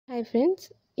Hi friends,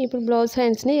 ఇప్పుడు blouse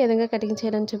హ్యాండ్స్ని ఏ విధంగా cutting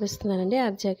చేయాలని చూపిస్తున్నానండి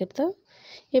ఆర్ట్ జాకెట్తో.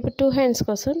 ఇప్పుడు 2 హ్యాండ్స్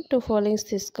కోసం 2 ఫోల్డింగ్స్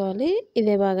తీసుకోవాలి.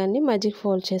 ఇదే భాగాన్ని మధ్యకి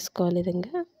ఫోల్డ్ చేసుకోవాలి. ఈ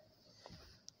విధంగా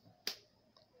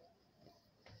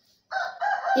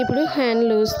ఇప్పుడు హ్యాండ్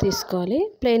లూజ్ తీసుకోవాలి.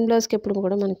 ప్లెయిన్ బ్లౌజ్కి ఎప్పుడు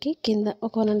కూడా మనకి కింద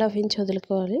ఒక 1.5 ఇంచ్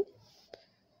వదులుకోవాలి.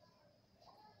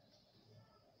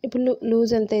 ఇప్పుడు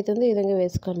లూజ్ ఎంత అవుతుందో ఈ విధంగా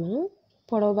వేసుకోవాలి. మనం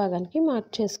పొడవు భాగానికి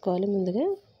మార్క్ చేసుకోవాలి ముందుగా.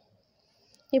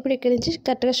 ఇప్పుడు ఇక్కడ నుంచి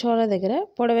కరెక్ట్గా షోల్డర్ దగ్గర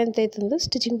పొడవు ఎంత అవుతుందో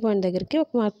స్టిచ్చింగ్ పాయింట్ దగ్గరికి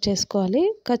ఒక మార్క్ చేసుకోవాలి.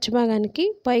 ఖర్చు భాగానికి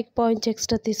పైకి పాయింట్స్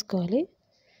ఎక్స్ట్రా తీసుకోవాలి.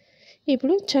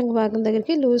 ఇప్పుడు చంక భాగం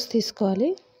దగ్గరికి లూజ్ తీసుకోవాలి.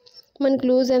 మనకి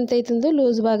లూజ్ ఎంత అవుతుందో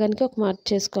లూజ్ భాగానికి ఒక మార్క్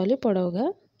చేసుకోవాలి పొడవుగా.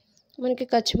 మనకి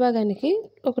ఖర్చు భాగానికి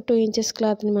ఒక 2 ఇంచెస్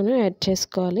క్లాత్ని మనం యాడ్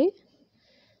చేసుకోవాలి.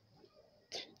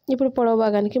 ఇప్పుడు పొడవు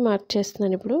భాగానికి మార్క్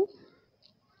చేస్తున్నాను.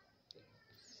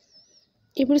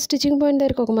 ఇప్పుడు స్టిచ్చింగ్ పాయింట్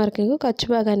దగ్గరికి ఒక మార్కింగ్, ఖర్చు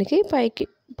భాగానికి పైకి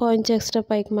పాయింట్స్ ఎక్స్ట్రా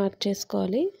పైకి మార్క్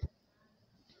చేసుకోవాలి.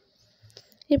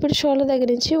 ఇప్పుడు షోల్డర్ దగ్గర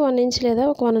నుంచి 1 ఇంచ్ లేదా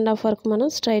ఒక 1.5 వరకు మనం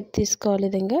స్ట్రైట్ తీసుకోవాలి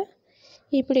విధంగా.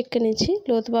 ఇప్పుడు ఇక్కడ నుంచి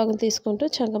లోతు భాగం తీసుకుంటూ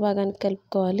చంక భాగానికి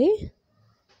కలుపుకోవాలి.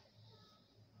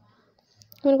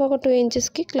 మనకు ఒక 2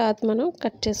 ఇంచెస్కి క్లాత్ మనం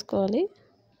కట్ చేసుకోవాలి.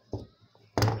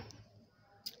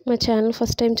 మా ఛానల్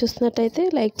ఫస్ట్ టైం చూస్తున్నట్టయితే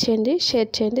లైక్ చేయండి,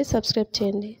 షేర్ చేయండి, సబ్స్క్రైబ్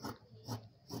చేయండి.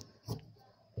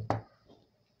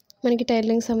 మనకి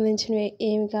టైలరింగ్ సంబంధించినవి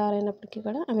ఏమి కావాలన్నప్పటికీ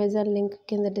కూడా అమెజాన్ లింక్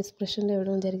కింద డిస్క్రిప్షన్లో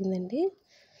ఇవ్వడం జరిగిందండి.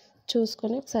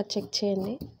 చూసుకొని ఒకసారి చెక్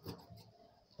చేయండి.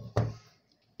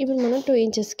 ఇప్పుడు మనం 2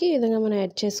 ఇంచెస్కి ఈ విధంగా మనం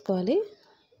యాడ్ చేసుకోవాలి.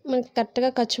 మనకి కరెక్ట్గా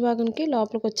ఖర్చు భాగానికి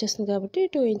లోపలికి వచ్చేస్తుంది కాబట్టి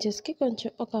 2 ఇంచెస్కి కొంచెం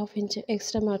ఒక 1/2 ఇంచ్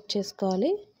ఎక్స్ట్రా మార్క్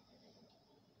చేసుకోవాలి.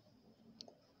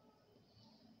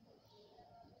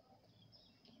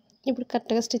 ఇప్పుడు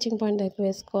కరెక్ట్గా స్టిచ్చింగ్ పాయింట్ దగ్గర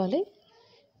వేసుకోవాలి.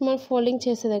 మనం ఫోల్డింగ్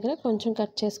చేసే దగ్గర కొంచెం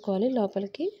కట్ చేసుకోవాలి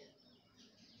లోపలికి.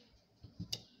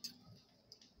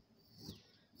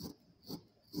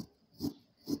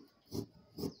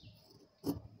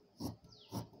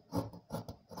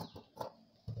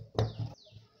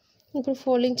 ఇప్పుడు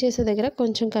ఫోల్డింగ్ చేసే దగ్గర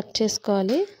కొంచెం కట్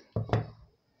చేసుకోవాలి.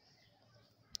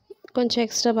 కొంచెం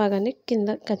ఎక్స్ట్రా భాగాన్ని కింద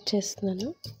కట్ చేస్తున్నాను.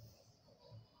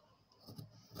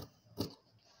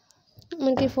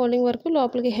 మనకి ఫోల్డింగ్ వరకు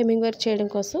లోపలికి హెమ్మింగ్ వర్క్ చేయడం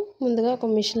కోసం ముందుగా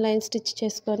ఒక మిషన్ లైన్ స్టిచ్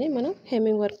చేసుకొని మనం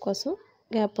హెమ్మింగ్ వర్క్ కోసం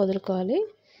గ్యాప్ వదులుకోవాలి.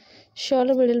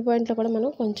 షోల్డర్ మిడిల్ పాయింట్లో కూడా మనం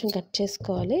కొంచెం కట్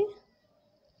చేసుకోవాలి.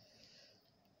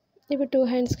 ఇప్పుడు 2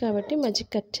 హ్యాండ్స్ కాబట్టి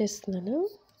మధ్యకి కట్ చేస్తున్నాను.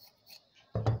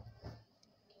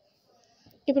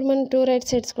 ఇప్పుడు మనం 2 రైట్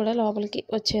సైడ్స్ కూడా లోపలికి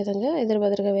వచ్చే విధంగా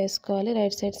ఎదురుబెదురుగా వేసుకోవాలి.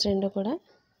 రైట్ సైడ్స్ రెండు కూడా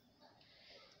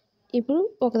ఇప్పుడు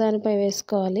ఒకదానిపై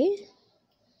వేసుకోవాలి.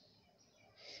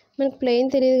 మనకు ప్లెయిన్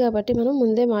తెలియదు కాబట్టి మనం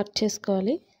ముందే మార్క్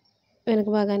చేసుకోవాలి, వెనక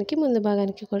భాగానికి ముందు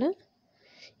భాగానికి కూడా.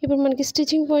 ఇప్పుడు మనకి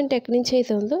స్టిచ్చింగ్ పాయింట్ ఎక్కడి నుంచి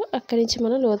అయితే ఉందో అక్కడి నుంచి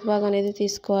మనం లోతు భాగం అనేది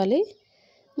తీసుకోవాలి.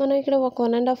 మనం ఇక్కడ ఒక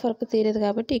 1.5 వరకు తీయలేదు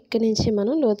కాబట్టి ఇక్కడి నుంచి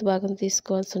మనం లోతు భాగం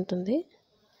తీసుకోవాల్సి ఉంటుంది.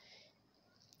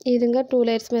 ఈ విధంగా 2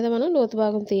 లేయర్స్ మీద మనం లోతు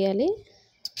భాగం తీయాలి.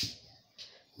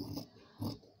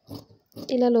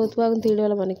 ఇలా లోతు భాగం తీయడం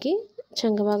వల్ల మనకి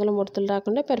చంక భాగంలో ముడతలు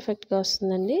రాకుండా పర్ఫెక్ట్గా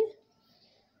వస్తుందండి.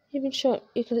 ఇప్పుడు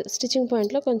ఇక్కడ స్టిచ్చింగ్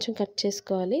పాయింట్లో కొంచెం కట్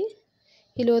చేసుకోవాలి.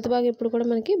 ఈ లోతు భాగం ఇప్పుడు కూడా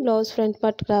మనకి బ్లౌజ్ ఫ్రంట్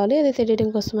పార్ట్ కావాలి. అది తెలియడం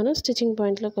కోసం మనం స్టిచ్చింగ్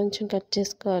పాయింట్లో కొంచెం కట్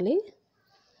చేసుకోవాలి.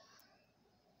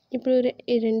 ఇప్పుడు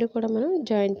ఈ రెండు కూడా మనం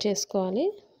జాయింట్ చేసుకోవాలి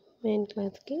మెయిన్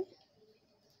క్లాత్కి.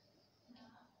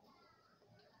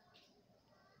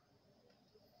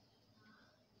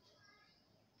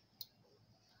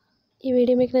 ఈ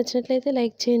వీడియో మీకు నచ్చినట్లయితే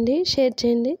లైక్ చేయండి, షేర్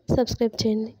చేయండి, సబ్స్క్రైబ్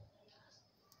చేయండి.